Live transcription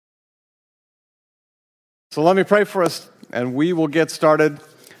So let me pray for us, and we will get started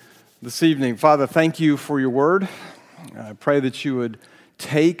this evening. Father, thank you for your word. I pray that you would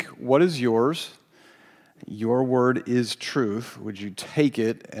take what is yours. Your word is truth. Would you take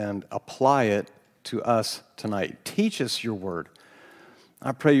it and apply it to us tonight? Teach us your word.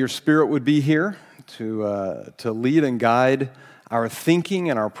 I pray your Spirit would be here to lead and guide our thinking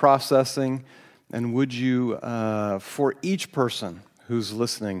and our processing. And would you, for each person who's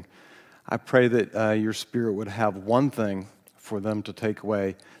listening, I pray that your Spirit would have one thing for them to take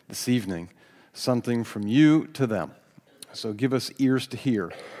away this evening, something from you to them. So give us ears to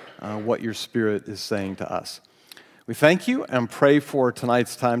hear what your Spirit is saying to us. We thank you and pray for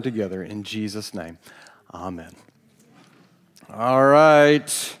tonight's time together in Jesus' name. Amen. All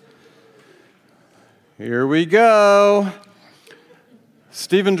right. Here we go.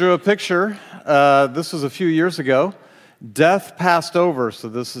 Stephen drew a picture. This was a few years ago. Death passed over, so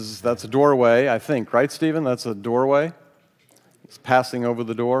that's a doorway, I think, right, Stephen? That's a doorway. It's passing over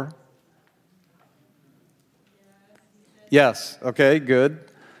the door. Yes, okay, good.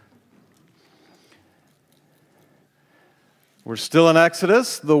 We're still in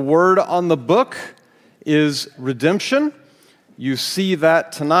Exodus. The word on the book is redemption. You see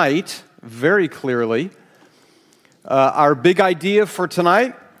that tonight very clearly. Our big idea for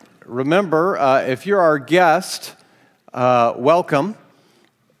tonight, remember, if you're our guest, welcome.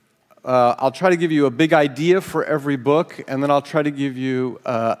 I'll try to give you a big idea for every book, and then I'll try to give you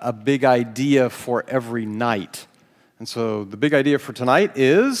a big idea for every night. And so the big idea for tonight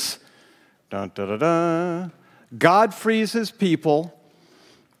is, God frees his people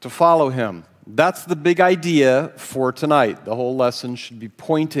to follow him. That's the big idea for tonight. The whole lesson should be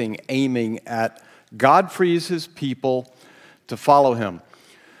aiming at God frees his people to follow him.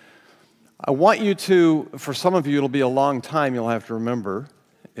 I want you to, for some of you, it'll be a long time you'll have to remember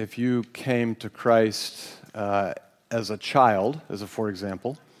if you came to Christ as a child, for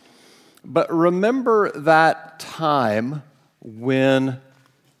example. But remember that time when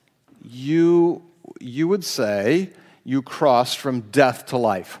you would say you crossed from death to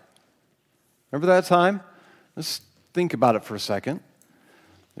life. Remember that time? Let's think about it for a second.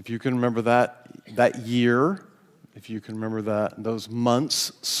 If you can remember that year, if you can remember those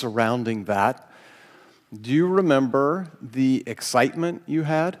months surrounding that, do you remember the excitement you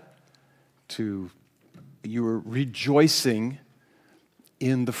had? You were rejoicing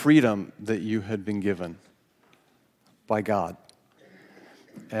in the freedom that you had been given by God.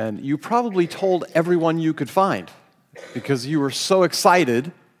 And you probably told everyone you could find because you were so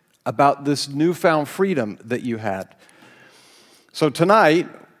excited about this newfound freedom that you had. So tonight,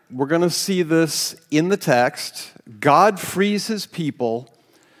 we're going to see this in the text. God frees his people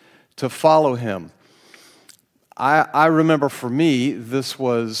to follow him. I remember for me, this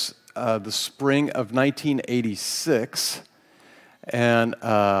was the spring of 1986. And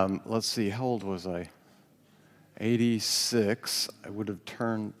let's see, how old was I? 86. I would have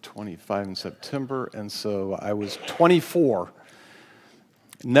turned 25 in September, and so I was 24.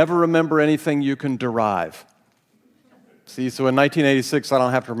 Never remember anything you can derive. See, so in 1986, I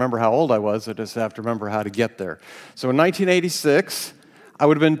don't have to remember how old I was, I just have to remember how to get there. So in 1986, I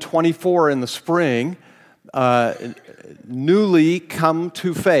would have been 24 in the spring, newly come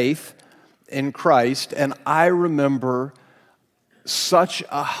to faith in Christ, and I remember such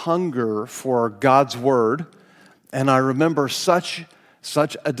a hunger for God's Word, and I remember such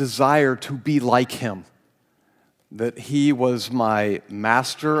a desire to be like Him, that He was my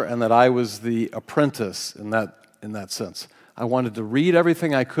master and that I was the apprentice in that sense. I wanted to read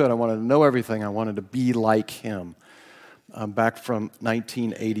everything I could. I wanted to know everything. I wanted to be like him back from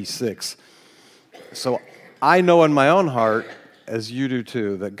 1986. So I know in my own heart, as you do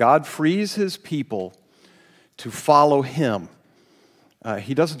too, that God frees his people to follow him.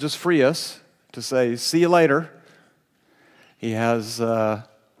 He doesn't just free us to say, see you later. He has,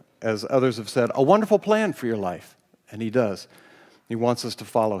 as others have said, a wonderful plan for your life. And he does. He wants us to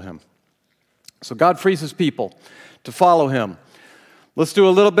follow him. So God frees his people to follow him. Let's do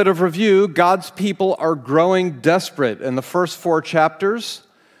a little bit of review. God's people are growing desperate. In the first 4 chapters,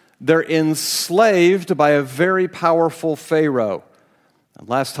 they're enslaved by a very powerful Pharaoh. And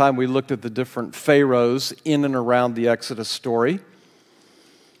last time we looked at the different pharaohs in and around the Exodus story.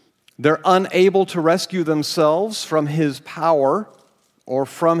 They're unable to rescue themselves from his power or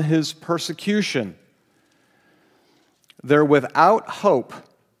from his persecution. They're without hope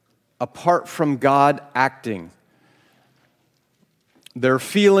apart from God acting. They're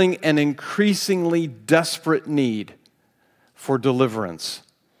feeling an increasingly desperate need for deliverance.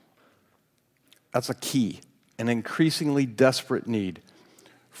 That's a key, an increasingly desperate need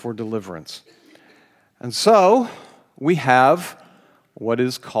for deliverance. And so we have what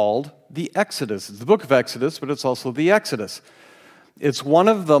is called the Exodus. It's the book of Exodus, but it's also the Exodus. It's one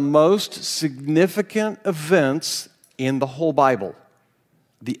of the most significant events in the whole Bible,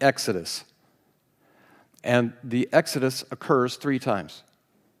 the Exodus. And the Exodus occurs 3 times.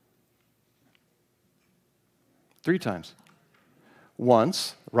 3 times.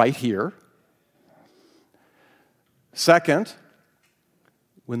 Once, right here. Second,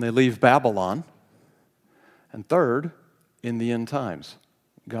 when they leave Babylon. And third, in the end times.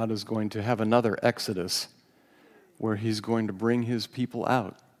 God is going to have another Exodus where he's going to bring his people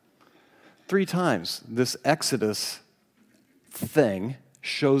out. 3 times this Exodus thing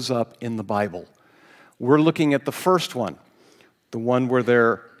shows up in the Bible. We're looking at the first one, the one where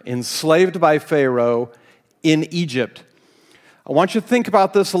they're enslaved by Pharaoh in Egypt. I want you to think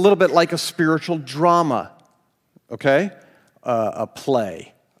about this a little bit like a spiritual drama, okay? A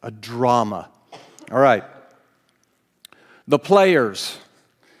play, a drama. All right. The players.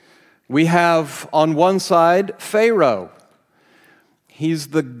 We have on one side Pharaoh. He's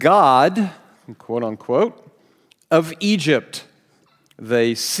the god, quote unquote, of Egypt.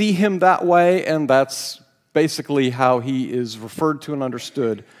 They see him that way, and that's basically how he is referred to and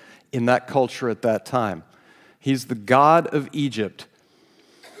understood in that culture at that time. He's the god of Egypt.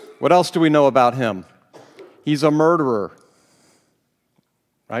 What else do we know about him? He's a murderer,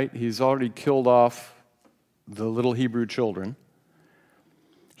 right? He's already killed off the little Hebrew children.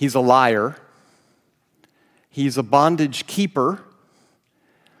 He's a liar. He's a bondage keeper.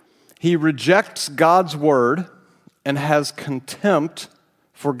 He rejects God's word and has contempt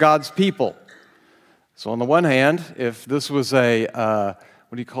for God's people. So on the one hand, if this was a,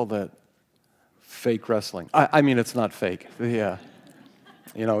 what do you call that? Fake wrestling. I mean, it's not fake. Yeah.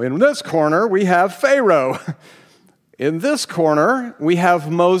 You know, in this corner, we have Pharaoh. In this corner, we have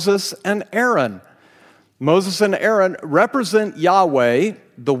Moses and Aaron. Moses and Aaron represent Yahweh,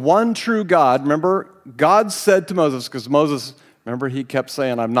 the one true God. Remember, God said to Moses, because Moses, remember, he kept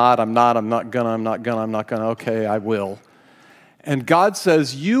saying, I'm not gonna. Okay, I will. And God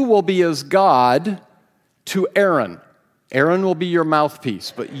says, you will be as God to Aaron. Aaron will be your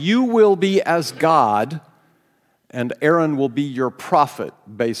mouthpiece, but you will be as God, and Aaron will be your prophet,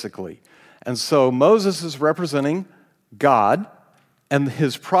 basically. And so Moses is representing God, and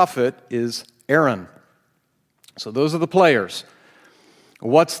his prophet is Aaron. So those are the players.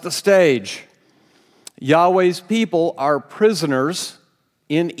 What's the stage? Yahweh's people are prisoners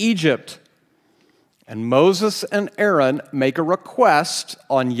in Egypt. And Moses and Aaron make a request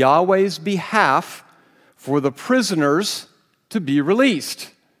on Yahweh's behalf for the prisoners to be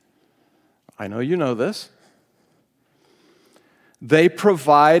released. I know you know this. They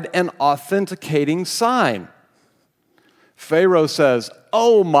provide an authenticating sign. Pharaoh says,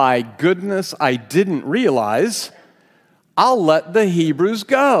 oh my goodness, I didn't realize. I'll let the Hebrews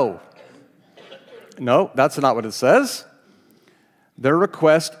go. No, that's not what it says. Their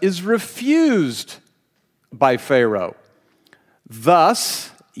request is refused by Pharaoh.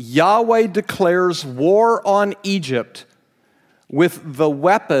 Thus, Yahweh declares war on Egypt with the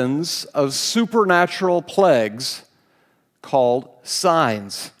weapons of supernatural plagues called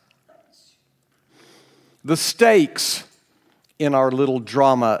signs. The stakes in our little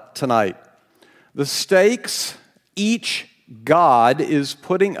drama tonight. The stakes, each god is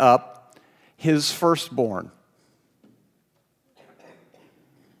putting up his firstborn.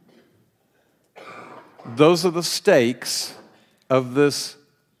 Those are the stakes of this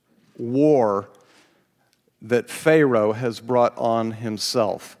war that Pharaoh has brought on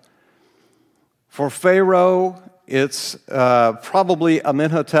himself. For Pharaoh, it's probably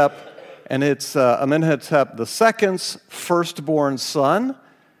Amenhotep, and it's Amenhotep II's firstborn son,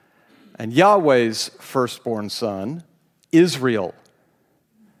 and Yahweh's firstborn son, Israel.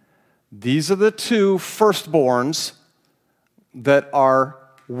 These are the 2 firstborns that are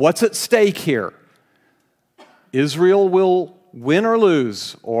what's at stake here. Israel will win or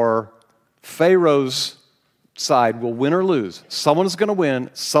lose, or Pharaoh's side will win or lose. Someone's going to win,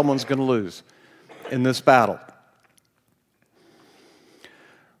 someone's going to lose in this battle.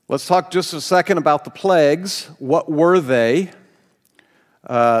 Let's talk just a second about the plagues. What were they?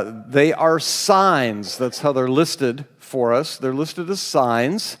 They are signs. That's how they're listed for us. They're listed as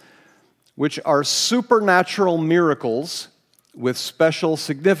signs, which are supernatural miracles with special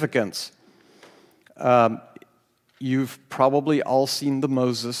significance. You've probably all seen the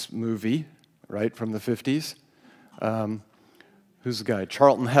Moses movie, right, from the 50s. Who's the guy?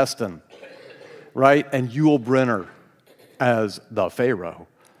 Charlton Heston, right? And Yul Brynner as the Pharaoh.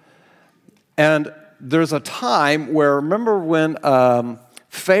 And there's a time where, remember when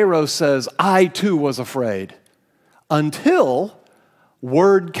Pharaoh says, I too was afraid, until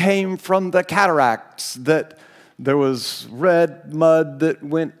word came from the cataracts that there was red mud that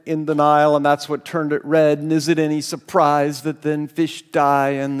went in the Nile, and that's what turned it red. And is it any surprise that then fish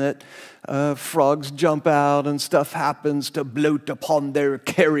die and that frogs jump out and stuff happens to bloat upon their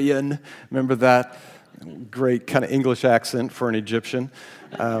carrion? Remember that great kind of English accent for an Egyptian?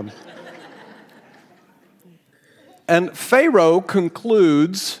 And Pharaoh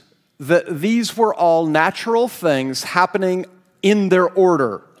concludes that these were all natural things happening in their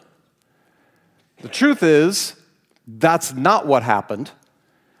order. The truth is, that's not what happened.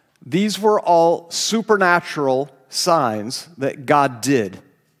 These were all supernatural signs that God did.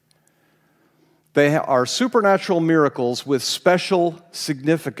 They are supernatural miracles with special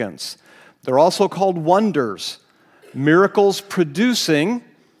significance. They're also called wonders, miracles producing,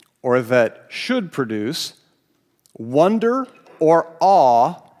 or that should produce, wonder or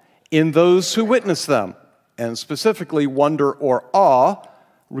awe in those who witness them, and specifically wonder or awe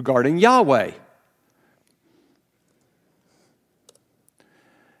regarding Yahweh.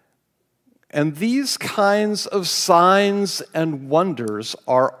 And these kinds of signs and wonders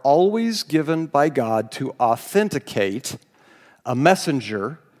are always given by God to authenticate a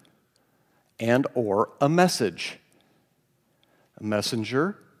messenger and or a message. A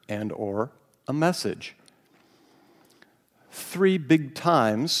messenger and or a message. 3 big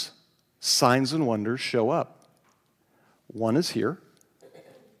times signs and wonders show up. One is here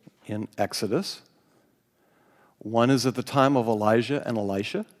in Exodus. One is at the time of Elijah and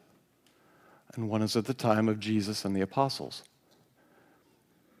Elisha. And one is at the time of Jesus and the apostles.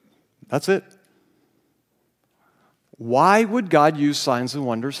 That's it. Why would God use signs and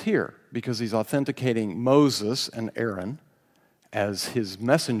wonders here? Because he's authenticating Moses and Aaron as his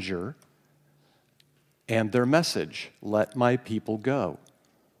messenger and their message, let my people go.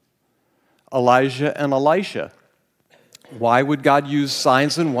 Elijah and Elisha. Why would God use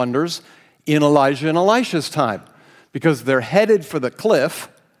signs and wonders in Elijah and Elisha's time? Because they're headed for the cliff.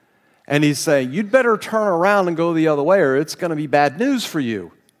 And he's saying, you'd better turn around and go the other way or it's going to be bad news for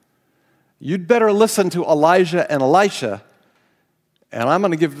you. You'd better listen to Elijah and Elisha, and I'm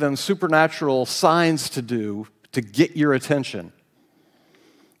going to give them supernatural signs to do to get your attention.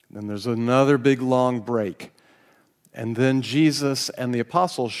 Then there's another big long break. And then Jesus and the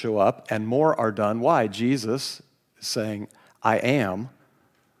apostles show up and more are done. Why? Jesus is saying, I am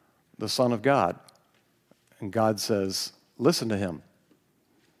the Son of God. And God says, listen to him.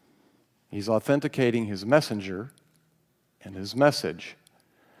 He's authenticating his messenger and his message.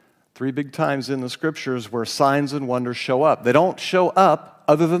 3 big times in the scriptures where signs and wonders show up. They don't show up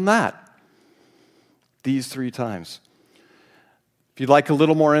other than that. These 3 times. If you'd like a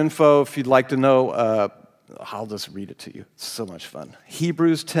little more info, if you'd like to know, I'll just read it to you. It's so much fun.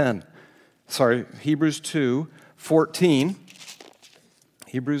 Hebrews 2:14.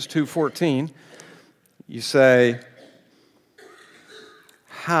 Hebrews 2:14. You say,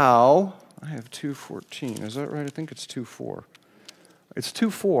 how... I have 2:14. Is that right? I think it's 2:4. It's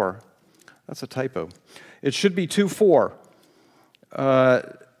 2:4. That's a typo. It should be 2:4.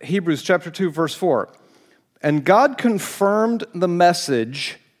 Hebrews chapter 2, verse 4. And God confirmed the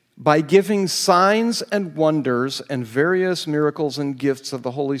message by giving signs and wonders and various miracles and gifts of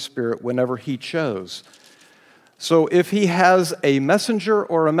the Holy Spirit whenever he chose. So if he has a messenger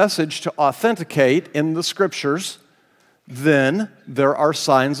or a message to authenticate in the scriptures, then there are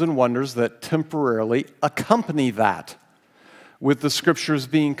signs and wonders that temporarily accompany that. With the scriptures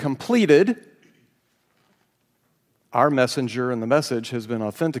being completed, our messenger and the message has been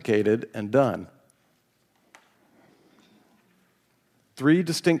authenticated and done. 3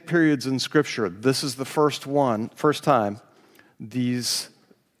 distinct periods in Scripture. This is the first time these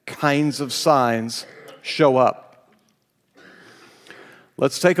kinds of signs show up.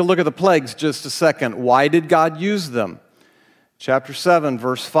 Let's take a look at the plagues just a second. Why did God use them? Chapter 7,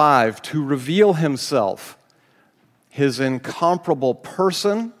 verse 5, to reveal himself, his incomparable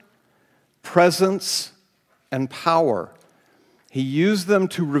person, presence, and power. He used them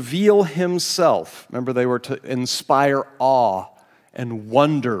to reveal himself. Remember, they were to inspire awe and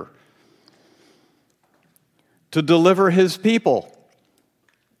wonder. To deliver his people,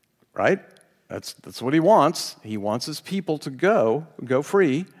 right? That's what he wants. He wants his people to go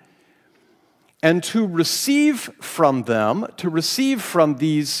free. And to receive from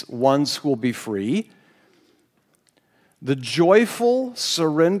these ones who will be free, the joyful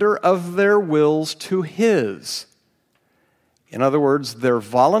surrender of their wills to his. In other words, their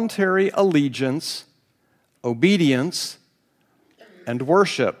voluntary allegiance, obedience, and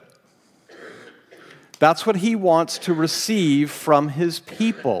worship. That's what he wants to receive from his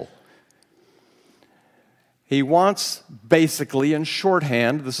people. He wants, basically, in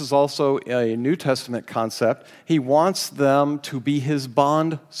shorthand, this is also a New Testament concept, he wants them to be his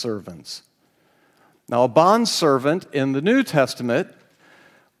bond servants. Now, a bond servant in the New Testament,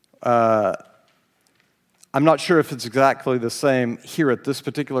 I'm not sure if it's exactly the same here at this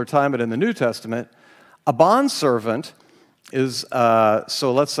particular time, but in the New Testament, a bond servant is,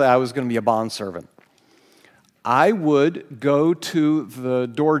 so let's say I was going to be a bond servant. I would go to the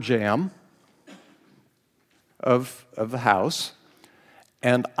door jamb of the house,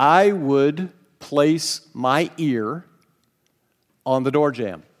 and I would place my ear on the door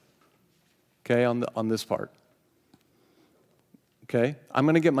jamb, okay, on this part. Okay, I'm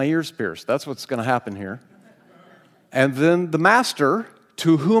going to get my ears pierced. That's what's going to happen here. And then the master,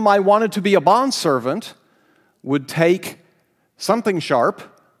 to whom I wanted to be a bondservant, would take something sharp,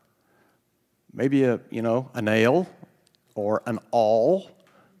 maybe a nail or an awl,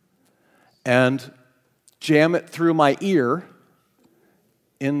 and jam it through my ear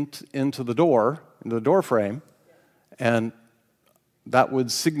into the door frame, and that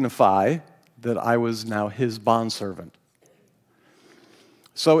would signify that I was now his bondservant.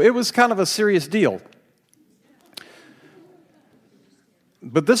 So it was kind of a serious deal.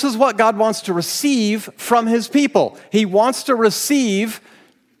 But this is what God wants to receive from his people. He wants to receive,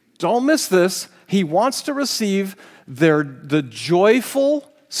 don't miss this, he wants to receive the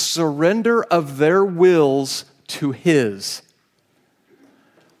joyful surrender of their wills to his.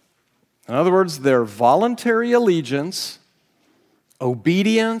 In other words, their voluntary allegiance,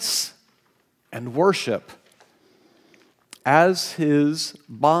 obedience, and worship as his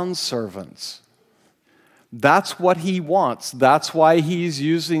bondservants. That's what he wants. That's why he's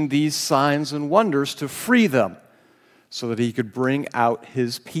using these signs and wonders to free them so that he could bring out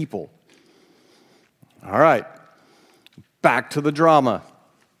his people. All right, back to the drama.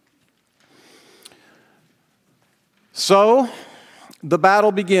 So, the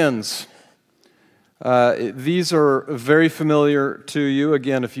battle begins. These are very familiar to you.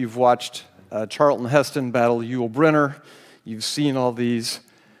 Again, if you've watched Charlton Heston battle Yul Brynner, you've seen all these.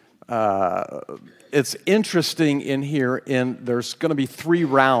 It's interesting in here, there's going to be three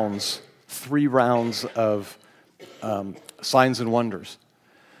rounds of signs and wonders.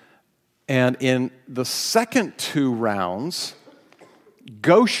 And in the second two rounds,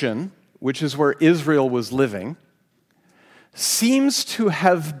 Goshen, which is where Israel was living, seems to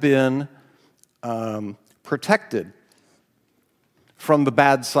have been protected from the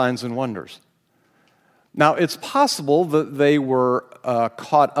bad signs and wonders. Now, it's possible that they were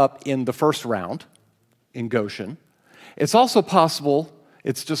caught up in the first round in Goshen. It's also possible,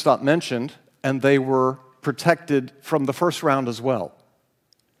 it's just not mentioned, and they were protected from the first round as well.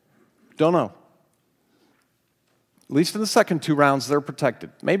 Don't know. At least in the second two rounds, they're protected.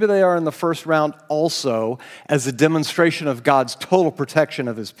 Maybe they are in the first round also as a demonstration of God's total protection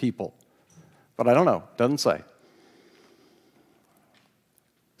of his people. But I don't know. Doesn't say.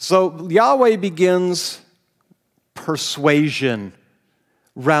 So Yahweh begins persuasion,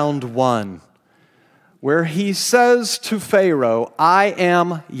 round one, where he says to Pharaoh, I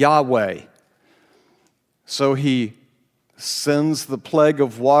am Yahweh. So he sends the plague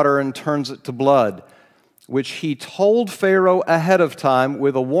of water and turns it to blood, which he told Pharaoh ahead of time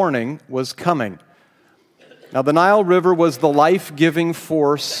with a warning was coming. Now, the Nile River was the life-giving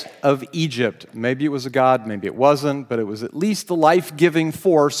force of Egypt. Maybe it was a god, maybe it wasn't, but it was at least the life-giving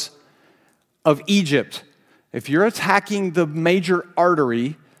force of Egypt. If you're attacking the major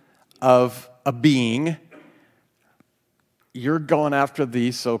artery of a being, you're going after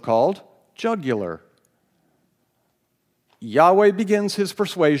the so-called jugular. Yahweh begins his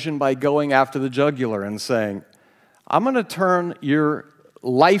persuasion by going after the jugular and saying, I'm going to turn your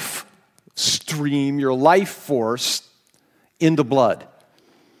life stream, your life force, into blood.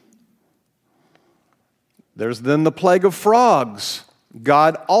 There's then the plague of frogs.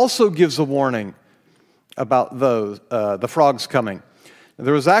 God also gives a warning about the frogs coming.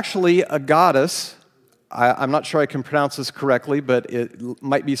 There was actually a goddess, I'm not sure I can pronounce this correctly, but it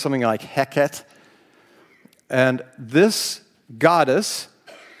might be something like Heket. And this goddess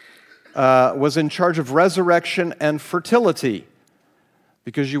was in charge of resurrection and fertility.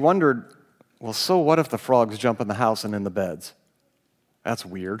 Because you wondered, well, so what if the frogs jump in the house and in the beds? That's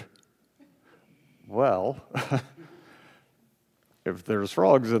weird. Well, if there's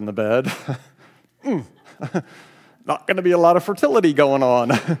frogs in the bed, not going to be a lot of fertility going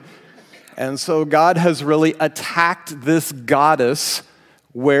on. And so God has really attacked this goddess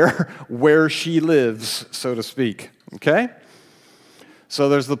where she lives, so to speak. Okay? So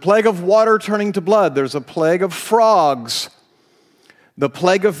there's the plague of water turning to blood. There's a plague of frogs. The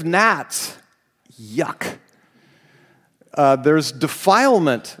plague of gnats. Yuck. There's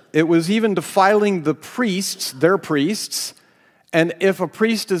defilement. It was even defiling the priests, their priests. And if a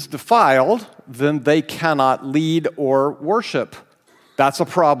priest is defiled, then they cannot lead or worship. That's a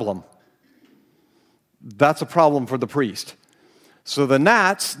problem. That's a problem for the priest. So the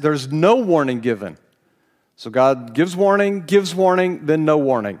gnats, there's no warning given. So God gives warning, then no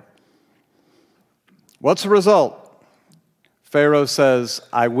warning. What's the result? Pharaoh says,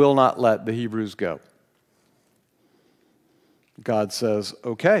 I will not let the Hebrews go. God says,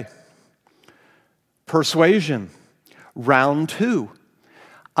 okay. Persuasion. Round 2.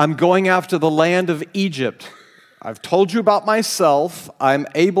 I'm going after the land of Egypt. I've told you about myself. I'm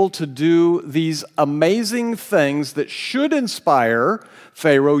able to do these amazing things that should inspire,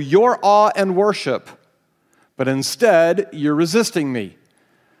 Pharaoh, your awe and worship. But instead, you're resisting me.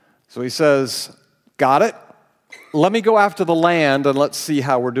 So he says, got it? Let me go after the land and let's see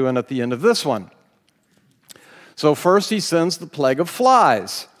how we're doing at the end of this one. So first he sends the plague of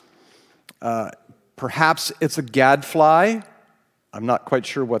flies. Perhaps it's a gadfly. I'm not quite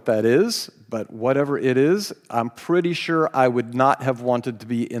sure what that is, but whatever it is, I'm pretty sure I would not have wanted to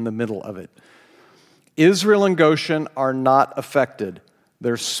be in the middle of it. Israel and Goshen are not affected.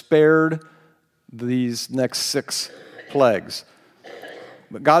 They're spared these next 6 plagues.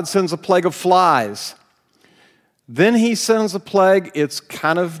 But God sends a plague of flies. Then he sends a plague. It's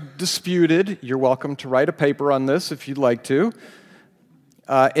kind of disputed. You're welcome to write a paper on this if you'd like to.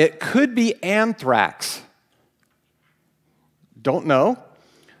 It could be anthrax. Don't know,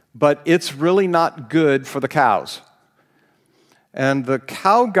 but it's really not good for the cows. And the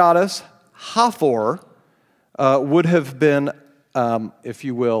cow goddess Hathor would have been, if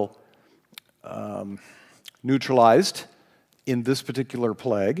you will, neutralized in this particular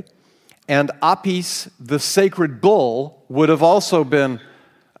plague. And Apis, the sacred bull, would have also been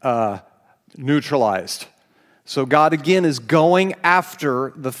neutralized. So God, again, is going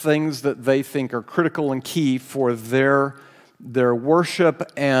after the things that they think are critical and key for their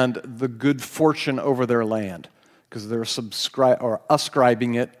worship and the good fortune over their land, because they're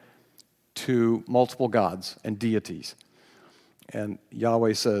ascribing it to multiple gods and deities. And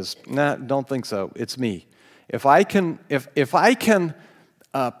Yahweh says, nah, don't think so. It's me. If I can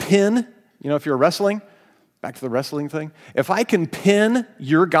pin, if you're wrestling, back to the wrestling thing, if I can pin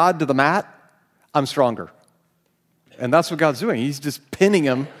your God to the mat, I'm stronger. And that's what God's doing. He's just pinning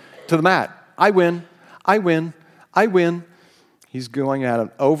him to the mat. I win. He's going at it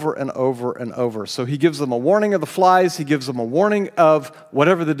over and over and over. So he gives them a warning of the flies. He gives them a warning of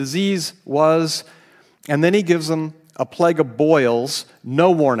whatever the disease was. And then he gives them a plague of boils,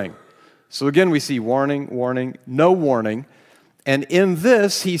 no warning. So again, we see warning, no warning. And in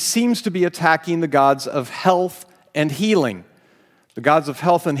this, he seems to be attacking the gods of health and healing. The gods of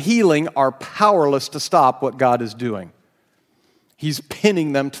health and healing are powerless to stop what God is doing. He's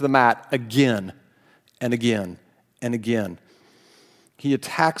pinning them to the mat again and again and again. He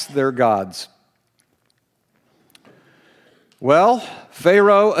attacks their gods. Well,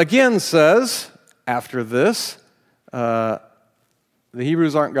 Pharaoh again says, after this, the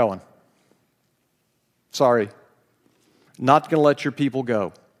Hebrews aren't going. Sorry. Not going to let your people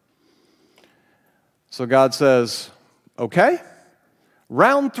go. So God says, okay,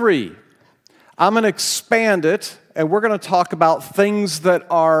 round 3. I'm going to expand it, and we're going to talk about things that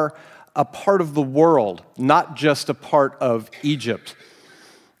are a part of the world, not just a part of Egypt.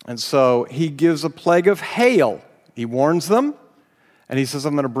 And so he gives a plague of hail. He warns them, and he says,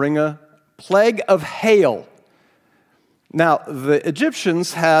 I'm going to bring a plague of hail. Now, the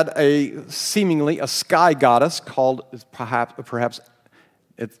Egyptians had seemingly a sky goddess called, perhaps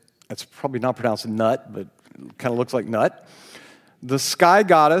it's probably not pronounced Nut, but it kind of looks like Nut. The sky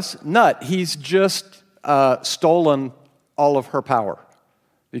goddess, Nut, he's just stolen all of her power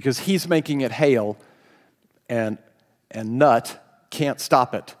because he's making it hail, and Nut can't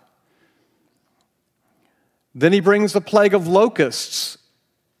stop it. Then he brings the plague of locusts.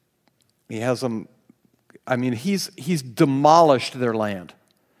 He has them. He's demolished their land.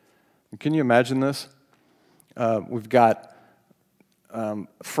 Can you imagine this? We've got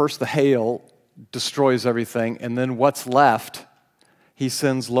first the hail destroys everything, and then what's left, he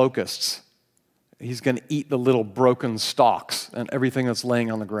sends locusts. He's going to eat the little broken stalks and everything that's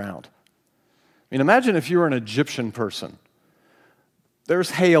laying on the ground. Imagine if you were an Egyptian person.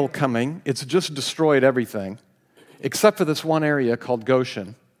 There's hail coming. It's just destroyed everything, except for this one area called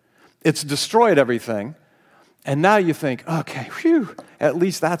Goshen. It's destroyed everything. And now you think, okay, phew, at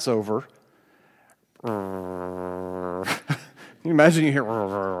least that's over. you imagine you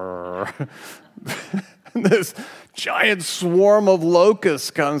hear this giant swarm of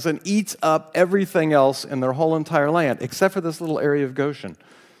locusts comes and eats up everything else in their whole entire land, except for this little area of Goshen.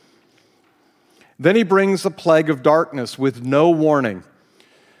 Then he brings a plague of darkness with no warning.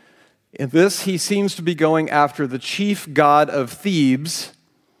 In this, he seems to be going after the chief god of Thebes,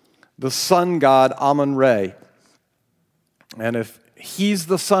 the sun god Amun-Re. And if he's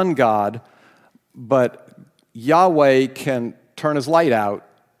the sun god, but Yahweh can turn his light out,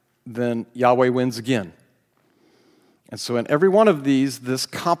 then Yahweh wins again. And so in every one of these, this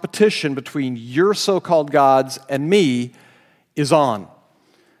competition between your so-called gods and me is on.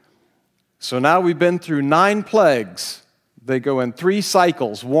 So now we've been through 9 plagues. They go in 3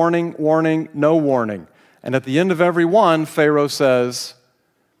 cycles, warning, warning, no warning. And at the end of every one, Pharaoh says,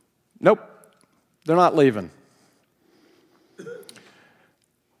 nope, they're not leaving.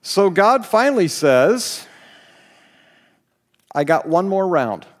 So God finally says, I got one more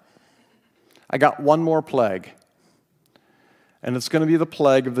round. I got one more plague. And it's going to be the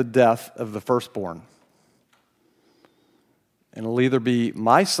plague of the death of the firstborn. And it'll either be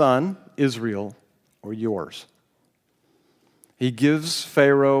my son, Israel, or yours. He gives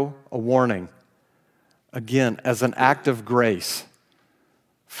Pharaoh a warning, again, as an act of grace.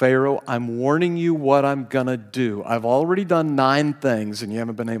 Pharaoh, I'm warning you what I'm going to do. I've already done 9 things, and you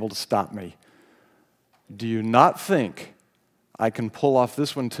haven't been able to stop me. Do you not think I can pull off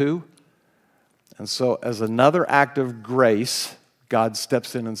this one too? And so, as another act of grace, God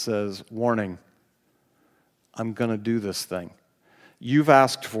steps in and says, warning, I'm going to do this thing. You've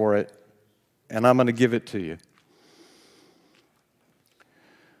asked for it, and I'm going to give it to you.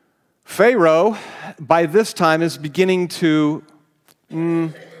 Pharaoh, by this time, is beginning to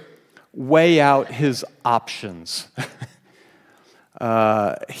weigh out his options.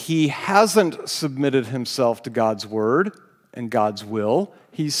 He hasn't submitted himself to God's word and God's will.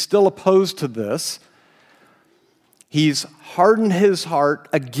 He's still opposed to this. He's hardened his heart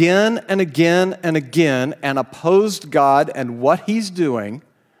again and again and again and opposed God and what he's doing.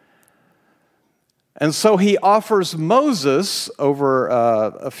 And so he offers Moses, over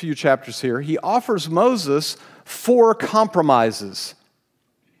a few chapters here, he offers Moses 4 compromises.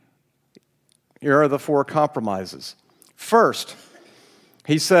 Here are the 4 compromises. First,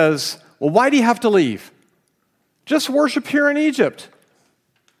 he says, well, why do you have to leave? Just worship here in Egypt.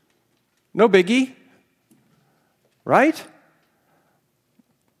 No biggie. Right?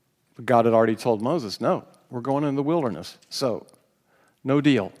 But God had already told Moses, no, we're going in the wilderness. So, no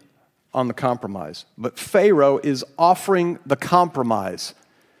deal on the compromise. But Pharaoh is offering the compromise.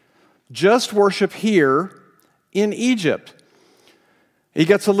 Just worship here in Egypt. He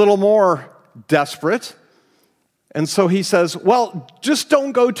gets a little more desperate. And so he says, well, just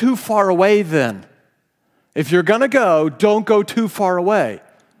don't go too far away then. If you're going to go, don't go too far away.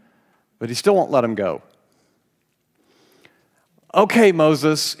 But he still won't let him go. Okay,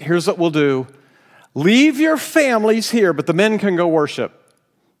 Moses, here's what we'll do. Leave your families here, but the men can go worship.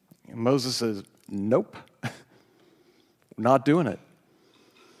 And Moses says, nope, not doing it.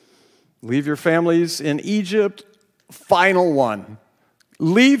 Leave your families in Egypt. Final one.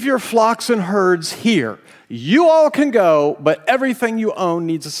 Leave your flocks and herds here. You all can go, but everything you own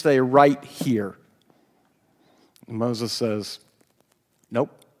needs to stay right here. And Moses says, nope,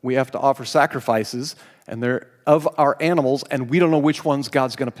 we have to offer sacrifices, and they're of our animals, and we don't know which ones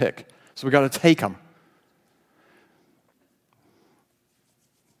God's going to pick. So we got to take them.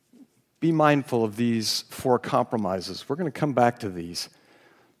 Be mindful of these 4 compromises. We're going to come back to these.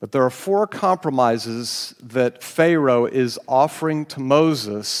 But there are 4 compromises that Pharaoh is offering to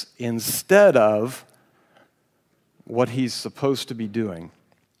Moses instead of what he's supposed to be doing.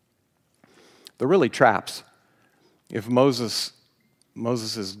 They're really traps. If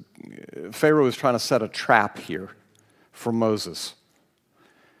Pharaoh is trying to set a trap here for Moses.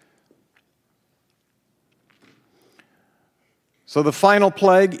 So the final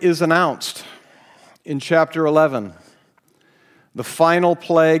plague is announced in chapter 11. The final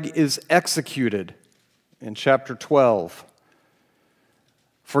plague is executed in chapter 12.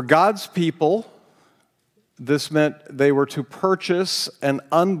 For God's people, this meant they were to purchase an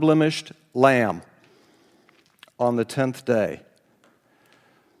unblemished lamb on the 10th day.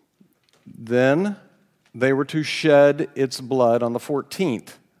 Then they were to shed its blood on the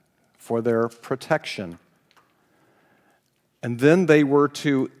 14th for their protection. And then they were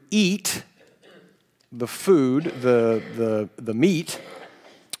to eat the food, the meat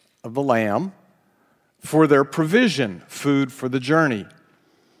of the lamb for their provision, food for the journey.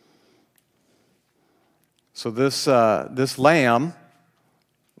 So this lamb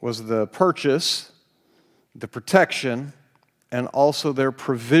was the purchase, the protection, and also their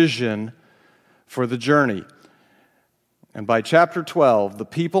provision for the journey. And by chapter 12, the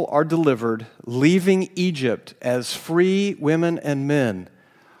people are delivered, leaving Egypt as free women and men.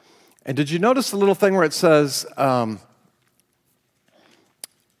 And did you notice the little thing where it says the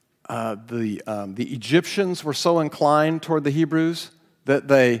Egyptians were so inclined toward the Hebrews that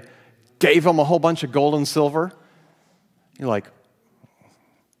they gave them a whole bunch of gold and silver? You're like,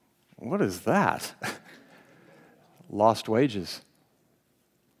 what is that? Lost wages.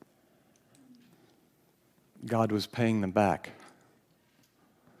 God was paying them back.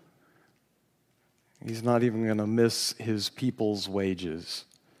 He's not even going to miss his people's wages.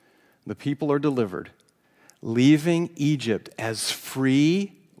 The people are delivered, leaving Egypt as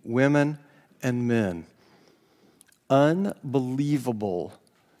free women and men. Unbelievable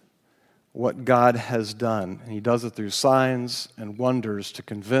what God has done. And he does it through signs and wonders to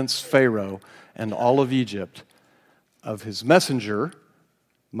convince Pharaoh and all of Egypt of his messenger,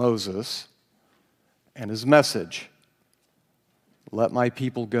 Moses, and his message, let my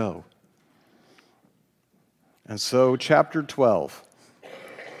people go. And so, chapter 12,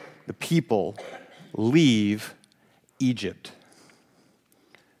 the people leave Egypt.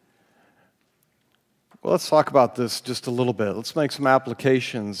 Well, let's talk about this just a little bit. Let's make some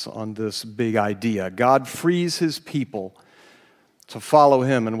applications on this big idea. God frees his people to follow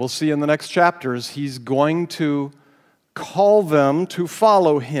him, and we'll see in the next chapters, he's going to call them to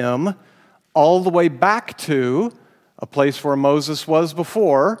follow him all the way back to a place where Moses was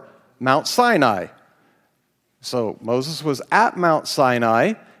before, Mount Sinai. So Moses was at Mount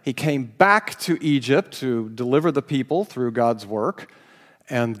Sinai. He came back to Egypt to deliver the people through God's work,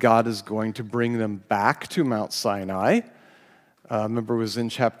 and God is going to bring them back to Mount Sinai. Remember, it was in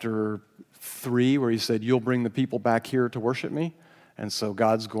chapter 3 where he said, you'll bring the people back here to worship me? And so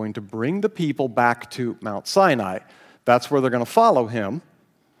God's going to bring the people back to Mount Sinai. That's where they're going to follow him.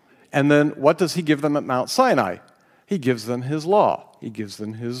 And then what does he give them at Mount Sinai? He gives them his law. He gives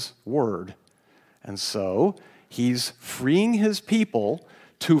them his word. And so he's freeing his people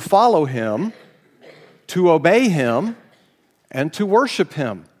to follow him, to obey him, and to worship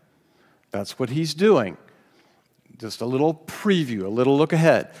him. That's what he's doing. Just a little preview, a little look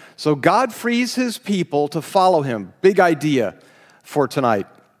ahead. So God frees his people to follow him. Big idea for tonight.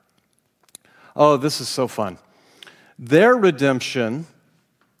 Oh, this is so fun. Their redemption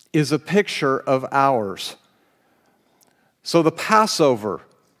is a picture of ours. So the Passover,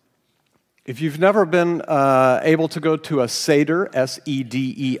 if you've never been able to go to a Seder,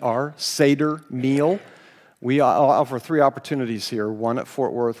 S-E-D-E-R, Seder meal, we offer 3 opportunities here, one at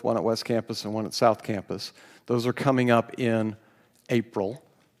Fort Worth, one at West Campus, and one at South Campus. Those are coming up in April.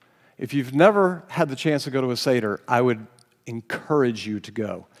 If you've never had the chance to go to a Seder, I would encourage you to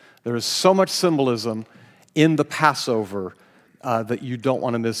go. There is so much symbolism in the Passover that you don't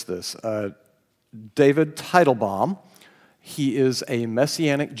want to miss this. David Teitelbaum, he is a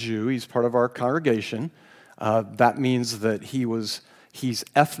Messianic Jew. He's part of our congregation. That means that he's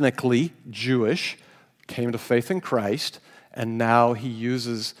ethnically Jewish, came to faith in Christ, and now he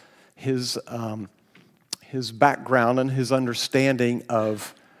uses his background and his understanding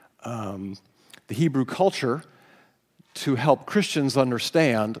of the Hebrew culture to help Christians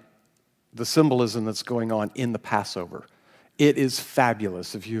understand the symbolism that's going on in the Passover. It is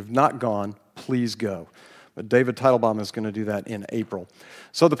fabulous. If you have not gone, please go. But David Teitelbaum is going to do that in April.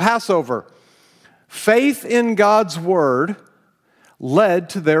 So the Passover, faith in God's word led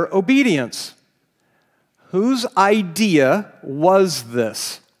to their obedience. Whose idea was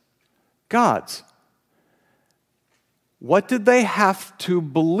this? God's. What did they have to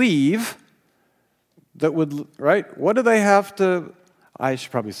believe that would, right? What did they have to, I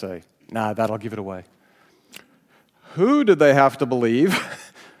should probably say, that'll give it away. Who did they have to believe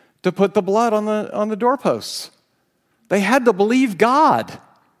to put the blood on the doorposts? They had to believe God.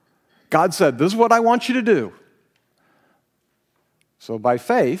 God said, this is what I want you to do. So by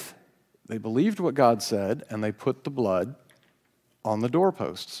faith, they believed what God said, and they put the blood on the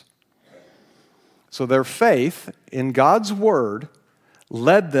doorposts. So their faith in God's word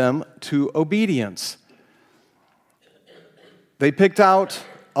led them to obedience. They picked out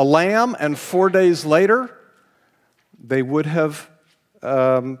a lamb, and 4 days later, they would have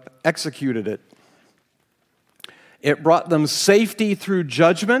executed it. It brought them safety through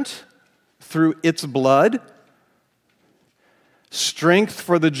judgment, through its blood, strength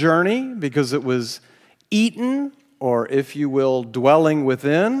for the journey because it was eaten, or if you will, dwelling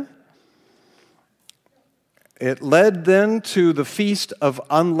within. It led then to the Feast of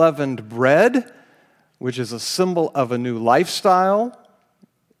Unleavened Bread, which is a symbol of a new lifestyle.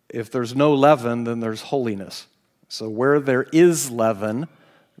 If there's no leaven, then there's holiness. So where there is leaven,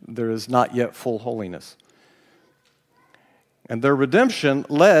 there is not yet full holiness. And their redemption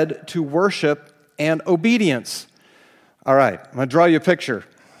led to worship and obedience. All right, I'm going to draw you a picture.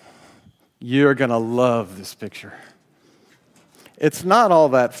 You're going to love this picture. It's not all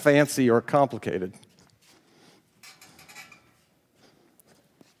that fancy or complicated.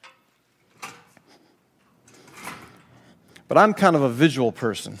 But I'm kind of a visual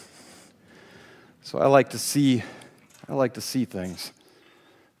person. So I like to see things.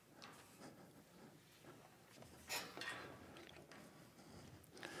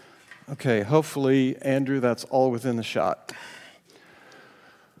 Okay, hopefully, Andrew, that's all within the shot.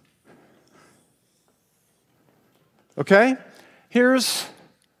 Okay, here's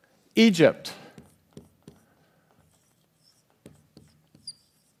Egypt.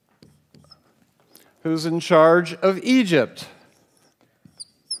 Who's in charge of Egypt?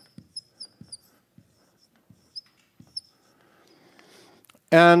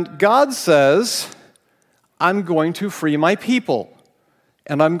 And God says, I'm going to free my people,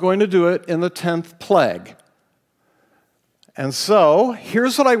 and I'm going to do it in the 10th plague. And so,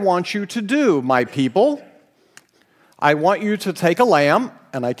 here's what I want you to do, my people. I want you to take a lamb,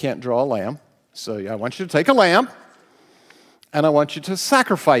 and I can't draw a lamb, so I want you to take a lamb, and I want you to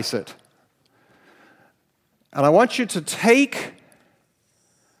sacrifice it. And I want you to take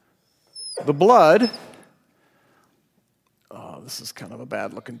the blood. Oh, this is kind of a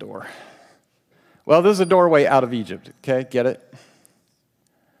bad-looking door. Well, there's a doorway out of Egypt, okay? Get it?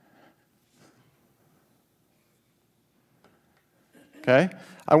 Okay?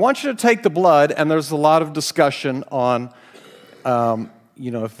 I want you to take the blood, and there's a lot of discussion on,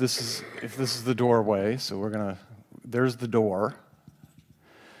 if this is the doorway. So there's the door.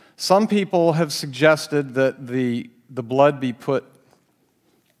 Some people have suggested that the blood be put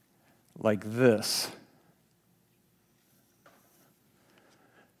like this.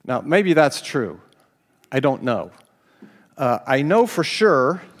 Now, maybe that's true. I don't know. I know for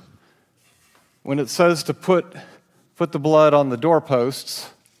sure when it says to put the blood on the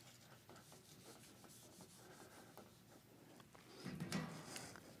doorposts,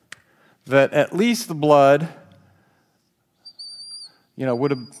 that at least the blood,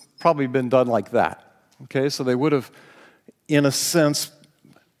 would have probably been done like that. Okay, so they would have, in a sense,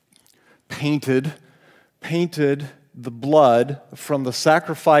 painted the blood from the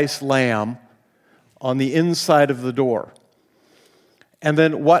sacrificed lamb on the inside of the door. And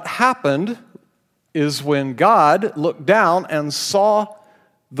then what happened is when God looked down and saw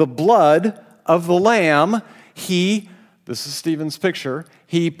the blood of the lamb, this is Stephen's picture,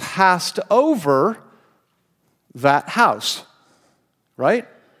 he passed over that house. Right?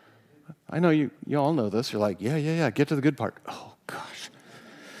 I know you all know this. You're like, yeah, get to the good part. Oh, gosh.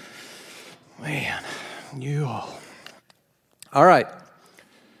 Man, you all. All right.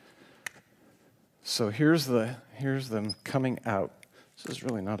 So here's them coming out. This is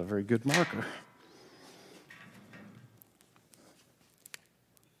really not a very good marker.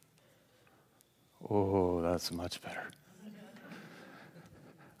 Oh, that's much better.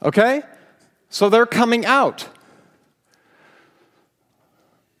 Okay? So they're coming out.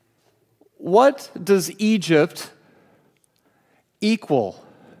 What does Egypt equal?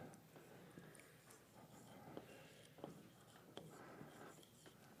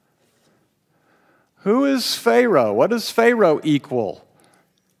 Who is Pharaoh? What does Pharaoh equal?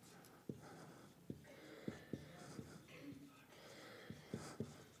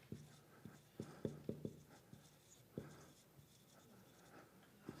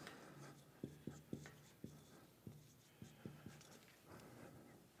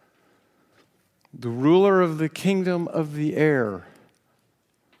 The ruler of the kingdom of the air,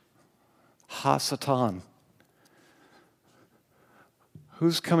 Ha-Satan.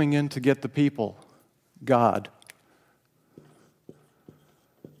 Who's coming in to get the people? God.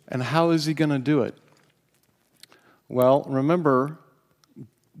 And how is he going to do it? Well, remember,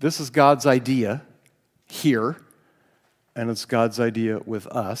 this is God's idea here, and it's God's idea with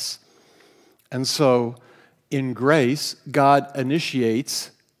us. And so, in grace, God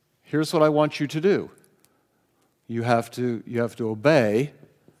initiates, here's what I want you to do. You have to obey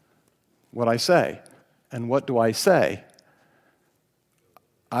what I say. And what do I say?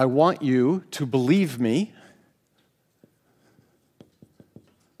 I want you to believe me,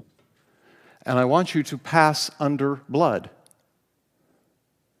 and I want you to pass under blood.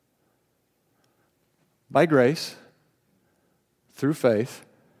 By grace, through faith,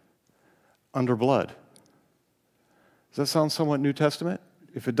 under blood. Does that sound somewhat New Testament?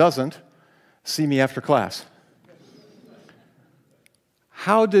 If it doesn't, see me after class.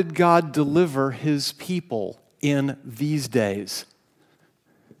 How did God deliver his people in these days.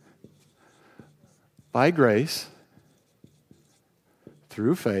 By grace,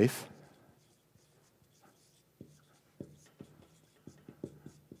 through faith,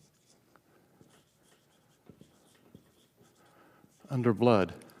 under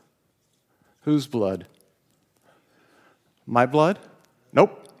blood. Whose blood? My blood?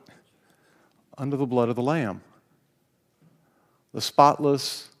 Nope. Under the blood of the Lamb. The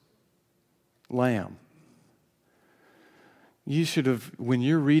spotless Lamb. You should have, when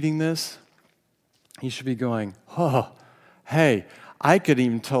you're reading this, you should be going, oh, hey, I could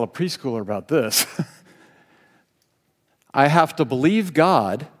even tell a preschooler about this. I have to believe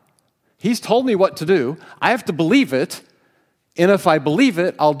God. He's told me what to do. I have to believe it. And if I believe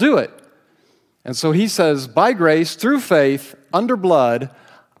it, I'll do it. And so he says, by grace, through faith, under blood,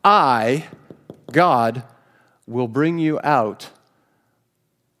 I, God, will bring you out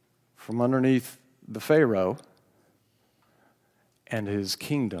from underneath the Pharaoh and his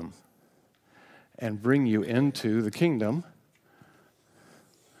kingdom and bring you into the kingdom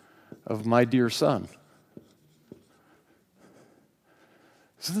of my dear Son.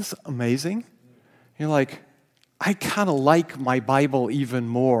 Isn't this amazing? You're like, I kind of like my Bible even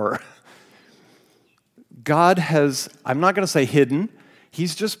more. God has, I'm not going to say hidden,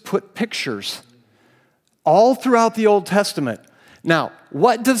 He's just put pictures all throughout the Old Testament. Now,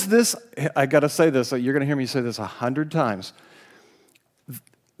 what does this, I got to say this, you're going to hear me say this 100 times.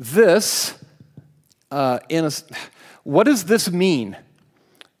 This, what does this mean?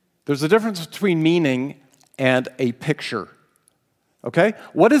 There's a difference between meaning and a picture. Okay?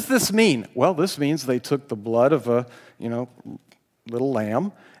 What does this mean? Well, this means they took the blood of a, little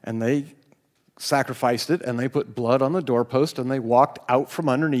lamb and they sacrificed it and they put blood on the doorpost and they walked out from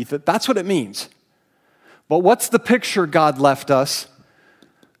underneath it. That's what it means. But what's the picture God left us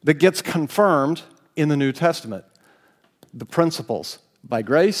that gets confirmed in the New Testament? The principles. By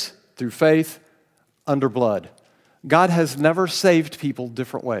grace, through faith, under blood. God has never saved people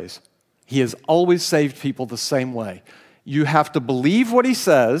different ways. He has always saved people the same way. You have to believe what He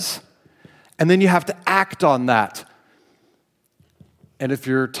says, and then you have to act on that. And if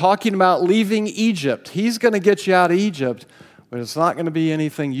you're talking about leaving Egypt, He's going to get you out of Egypt, but it's not going to be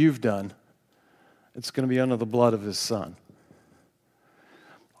anything you've done. It's going to be under the blood of His Son.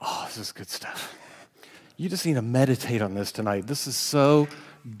 Oh, this is good stuff. You just need to meditate on this tonight. This is so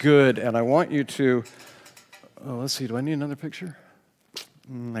good, and I want you to, let's see, do I need another picture?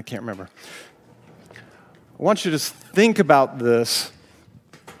 I can't remember. I want you to think about this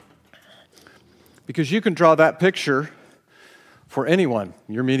because you can draw that picture for anyone.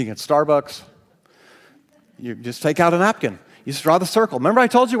 You're meeting at Starbucks. You just take out a napkin. You just draw the circle. Remember I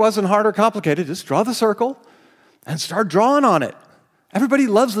told you it wasn't hard or complicated. Just draw the circle and start drawing on it. Everybody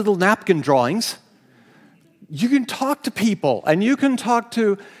loves little napkin drawings. You can talk to people, and you can talk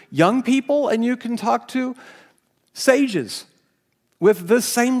to young people, and you can talk to sages with this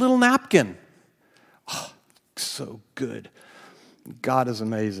same little napkin. Oh, so good. God is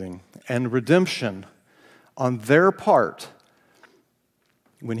amazing. And redemption on their part,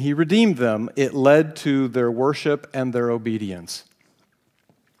 when He redeemed them, it led to their worship and their obedience.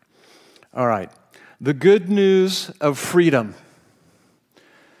 All right. The good news of freedom.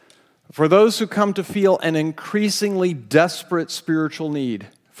 For those who come to feel an increasingly desperate spiritual need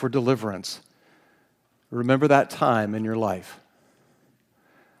for deliverance, remember that time in your life.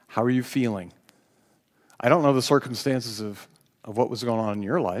 How are you feeling? I don't know the circumstances of what was going on in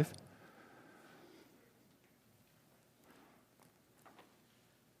your life.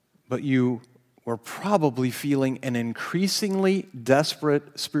 But you were probably feeling an increasingly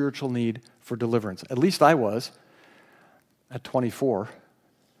desperate spiritual need for deliverance. At least I was at 24.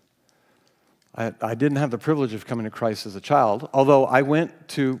 I didn't have the privilege of coming to Christ as a child, although I went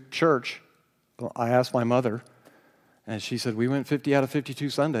to church. I asked my mother, and she said, we went 50 out of 52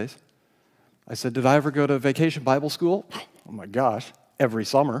 Sundays. I said, did I ever go to vacation Bible school? Oh my gosh, every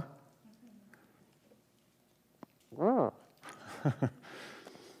summer.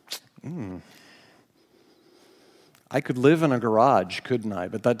 I could live in a garage, couldn't I?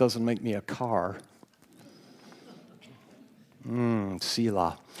 But that doesn't make me a car.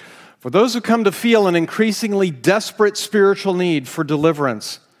 Selah. For those who come to feel an increasingly desperate spiritual need for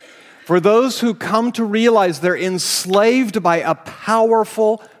deliverance, for those who come to realize they're enslaved by a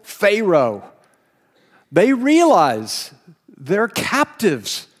powerful Pharaoh, they realize they're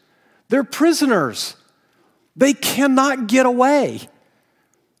captives, they're prisoners, they cannot get away.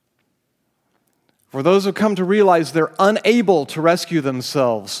 For those who come to realize they're unable to rescue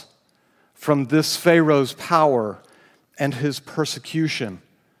themselves from this Pharaoh's power and his persecution.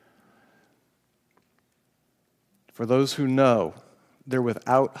 For those who know they're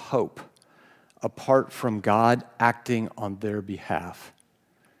without hope apart from God acting on their behalf,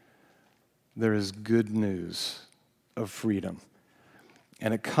 there is good news of freedom.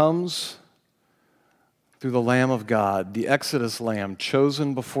 And it comes through the Lamb of God, the Exodus Lamb,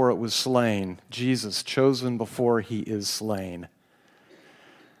 chosen before it was slain, Jesus, chosen before he is slain.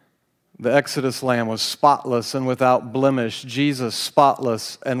 The Exodus Lamb was spotless and without blemish. Jesus,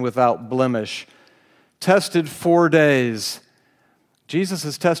 spotless and without blemish. Tested 4 days. Jesus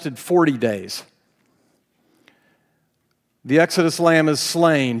is tested 40 days. The Exodus Lamb is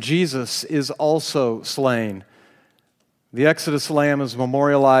slain. Jesus is also slain. The Exodus Lamb is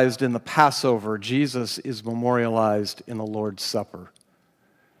memorialized in the Passover. Jesus is memorialized in the Lord's Supper.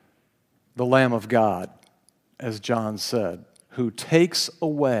 The Lamb of God, as John said, who takes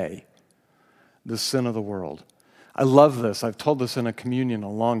away the sin of the world. I love this. I've told this in a communion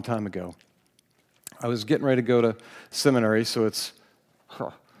a long time ago. I was getting ready to go to seminary, so it's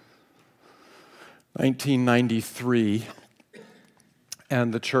 1993,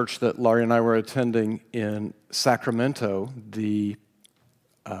 and the church that Laurie and I were attending in Sacramento, the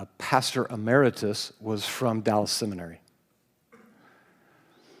pastor emeritus was from Dallas Seminary.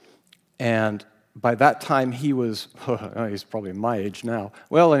 And by that time, he was, he's probably my age now.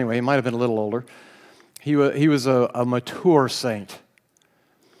 Well, anyway, he might have been a little older. He was a mature saint.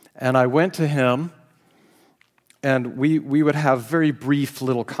 And I went to him, and we would have very brief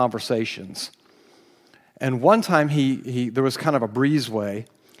little conversations. And one time, there was kind of a breezeway,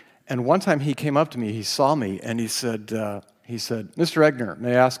 and one time he came up to me, he saw me, and he said, "Mr. Egner,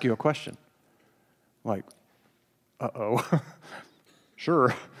 may I ask you a question?" I'm like, uh-oh.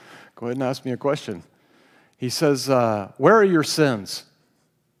 Sure. Go ahead and ask me a question. He says, "Where are your sins?"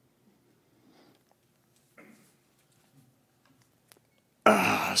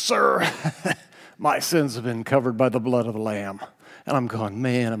 "Sir, my sins have been covered by the blood of the Lamb." And I'm going,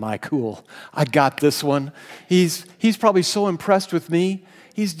 man, am I cool. I got this one. He's probably so impressed with me,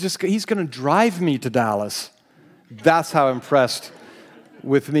 he's going to drive me to Dallas. That's how impressed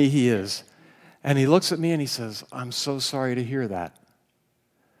with me he is. And he looks at me and he says, "I'm so sorry to hear that."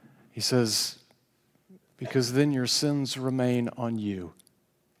 He says, "Because then your sins remain on you."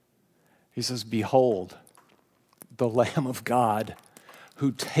 He says, "Behold, the Lamb of God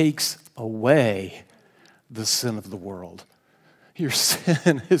who takes away the sin of the world." Your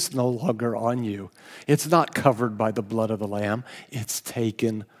sin is no longer on you. It's not covered by the blood of the Lamb. It's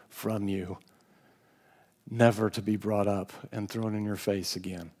taken from you, never to be brought up and thrown in your face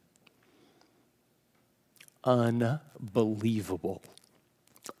again. Unbelievable.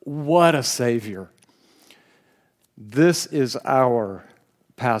 What a Savior. This is our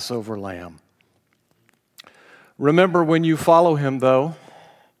Passover Lamb. Remember, when you follow him, though,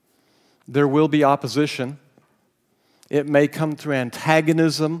 there will be opposition. It may come through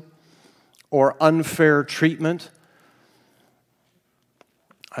antagonism or unfair treatment.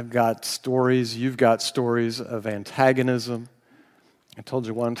 I've got stories, you've got stories of antagonism. I told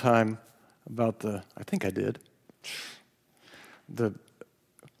you one time about I think I did. Did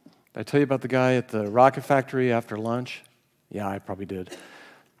I tell you about the guy at the rocket factory after lunch? Yeah, I probably did.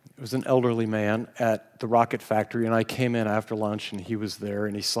 It was an elderly man at the rocket factory, and I came in after lunch, and he was there,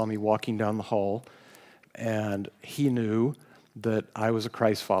 and he saw me walking down the hall, and he knew that I was a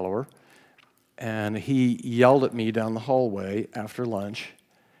Christ follower, and he yelled at me down the hallway after lunch.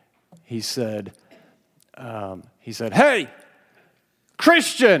 He said, "Hey,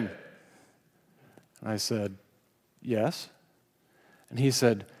 Christian!" And I said, "Yes." And he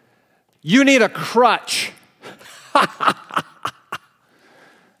said, "You need a crutch."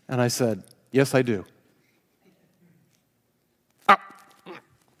 And I said, "Yes, I do."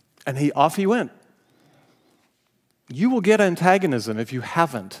 And off he went. You will get antagonism if you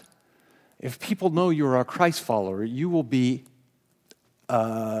haven't. If people know you're a Christ follower, you will be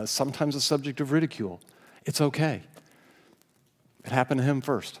sometimes a subject of ridicule. It's okay. It happened to him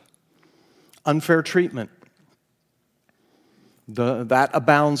first. Unfair treatment. That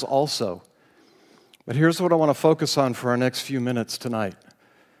abounds also. But here's what I want to focus on for our next few minutes tonight.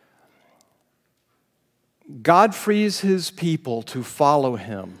 God frees his people to follow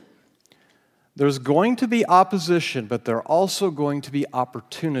him. There's going to be opposition, but there are also going to be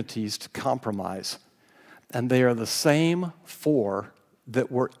opportunities to compromise. And they are the same four that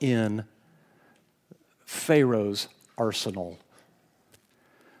were in Pharaoh's arsenal.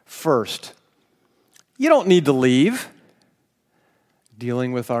 First, you don't need to leave.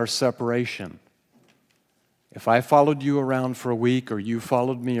 Dealing with our separation. If I followed you around for a week or you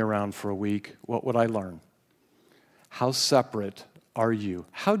followed me around for a week, what would I learn? How separate are you?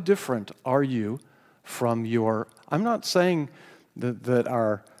 How different are you from your, I'm not saying that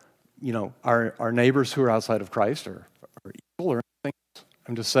our, our neighbors who are outside of Christ are evil or anything else.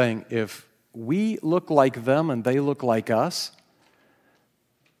 I'm just saying if we look like them and they look like us,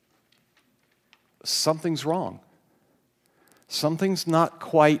 something's wrong. Something's not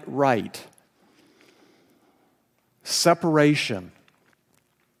quite right. Separation.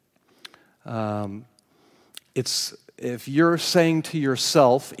 It's if you're saying to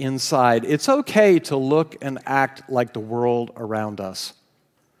yourself inside, it's okay to look and act like the world around us.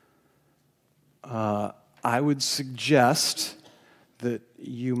 I would suggest that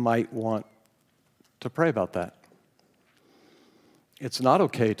you might want to pray about that. It's not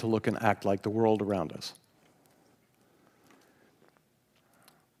okay to look and act like the world around us.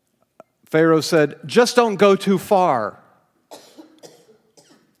 Pharaoh said, just don't go too far.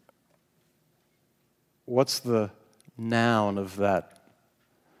 What's the noun of that?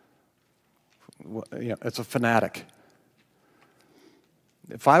 It's a fanatic.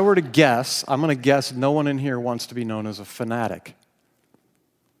 If I were to guess, I'm going to guess no one in here wants to be known as a fanatic,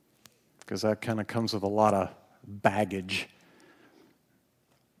 because that kind of comes with a lot of baggage.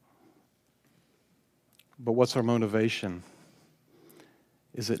 But what's our motivation?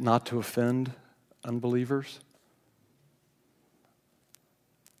 Is it not to offend unbelievers?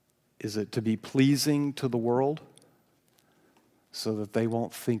 Is it to be pleasing to the world so that they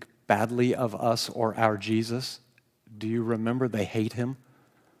won't think badly of us or our Jesus? Do you remember they hate him?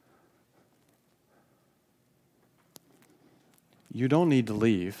 You don't need to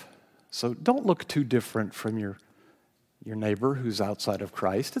leave, so don't look too different from your neighbor who's outside of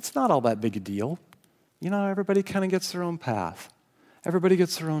Christ. It's not all that big a deal. Everybody kind of gets their own path. Everybody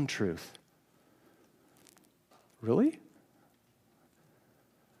gets their own truth. Really?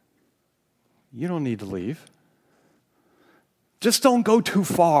 You don't need to leave. Just don't go too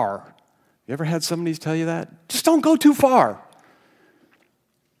far. You ever had somebody tell you that? Just don't go too far.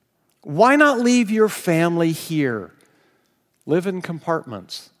 Why not leave your family here? Live in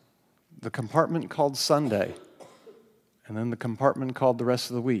compartments. The compartment called Sunday, and then the compartment called the rest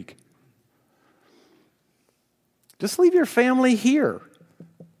of the week. Just leave your family here.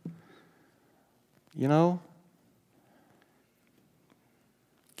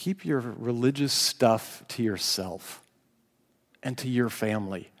 Keep your religious stuff to yourself and to your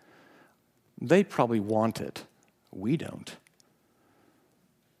family. They probably want it. We don't.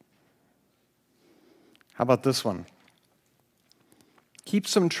 How about this one? Keep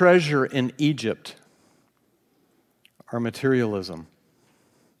some treasure in Egypt. Our materialism.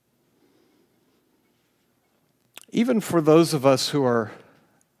 Even for those of us who are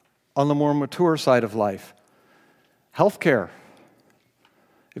on the more mature side of life, healthcare.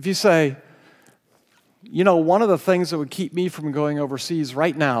 If you say, one of the things that would keep me from going overseas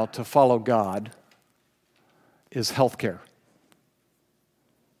right now to follow God is healthcare.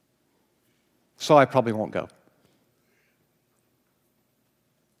 So I probably won't go.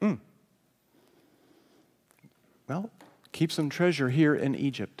 Well, keep some treasure here in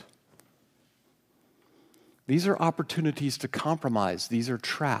Egypt. These are opportunities to compromise. These are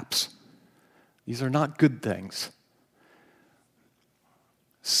traps. These are not good things.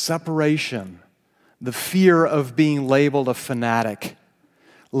 Separation, the fear of being labeled a fanatic,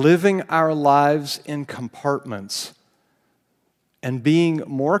 living our lives in compartments, and being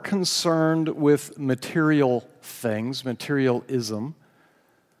more concerned with material things, materialism,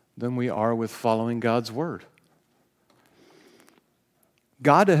 than we are with following God's word.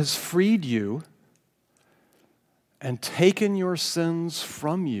 God has freed you and taken your sins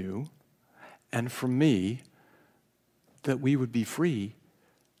from you and from me, that we would be free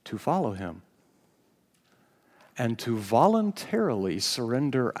to follow him and to voluntarily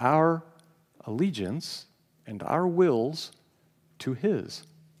surrender our allegiance and our wills to his,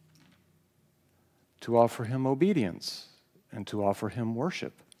 to offer him obedience and to offer him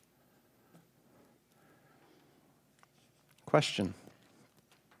worship. Question.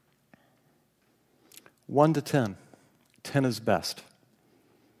 1 to 10. 10 is best.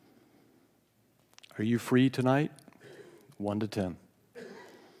 Are you free tonight? 1 to 10.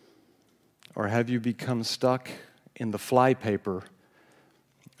 Or have you become stuck in the flypaper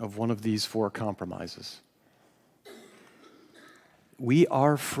of one of these 4 compromises? We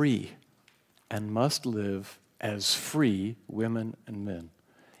are free and must live as free women and men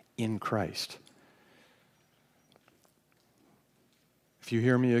in Christ. If you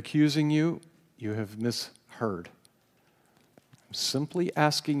hear me accusing you, you have misheard. I'm simply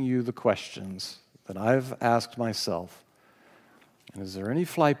asking you the questions that I've asked myself. And is there any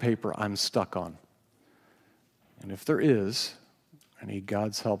flypaper I'm stuck on? And if there is, I need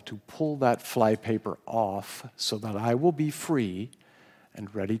God's help to pull that flypaper off so that I will be free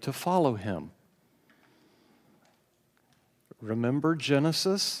and ready to follow him. Remember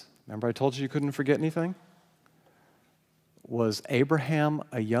Genesis? Remember I told you couldn't forget anything? Was Abraham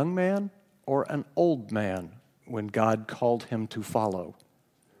a young man or an old man when God called him to follow?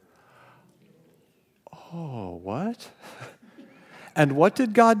 Oh, what? And what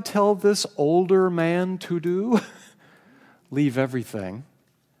did God tell this older man to do? Leave everything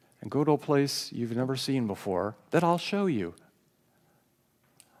and go to a place you've never seen before that I'll show you.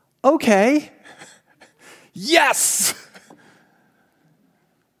 Okay. Yes!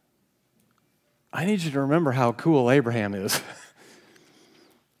 I need you to remember how cool Abraham is.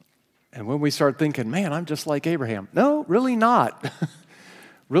 And when we start thinking, man, I'm just like Abraham. No, really not.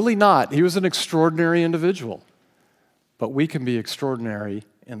 Really not. He was an extraordinary individual. But we can be extraordinary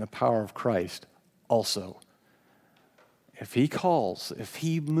in the power of Christ also. If he calls, if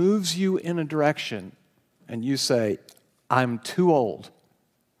he moves you in a direction and you say, I'm too old,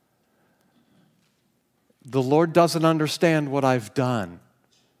 the Lord doesn't understand what I've done,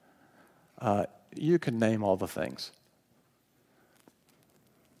 you can name all the things.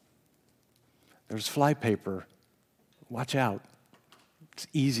 There's flypaper. Watch out. It's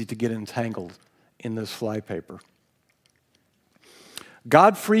easy to get entangled in this flypaper.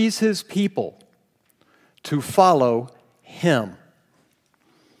 God frees his people to follow him.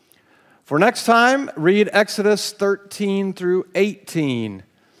 For next time, read Exodus 13 through 18.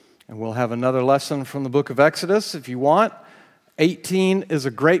 And we'll have another lesson from the book of Exodus if you want. 18 is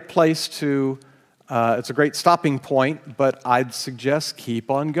a great place to, it's a great stopping point, but I'd suggest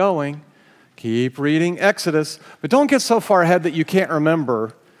keep on going. Keep reading Exodus. But don't get so far ahead that you can't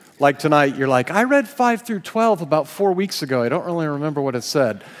remember. Like tonight, you're like, I read 5 through 12 about 4 weeks ago. I don't really remember what it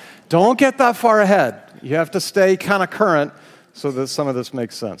said. Don't get that far ahead. You have to stay kind of current so that some of this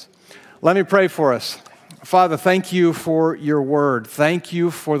makes sense. Let me pray for us. Father, thank you for your word. Thank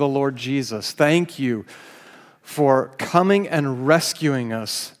you for the Lord Jesus. Thank you for coming and rescuing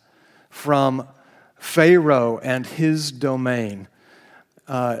us from Pharaoh and his domain.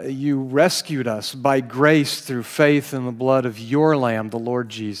 You rescued us by grace through faith in the blood of your Lamb, the Lord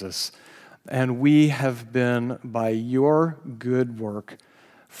Jesus. And we have been, by your good work,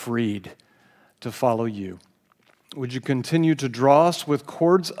 freed to follow you. Would you continue to draw us with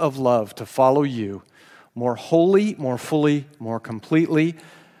cords of love to follow you more wholly, more fully, more completely,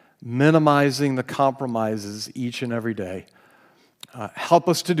 minimizing the compromises each and every day. Help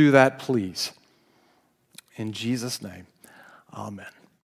us to do that, please. In Jesus' name, amen.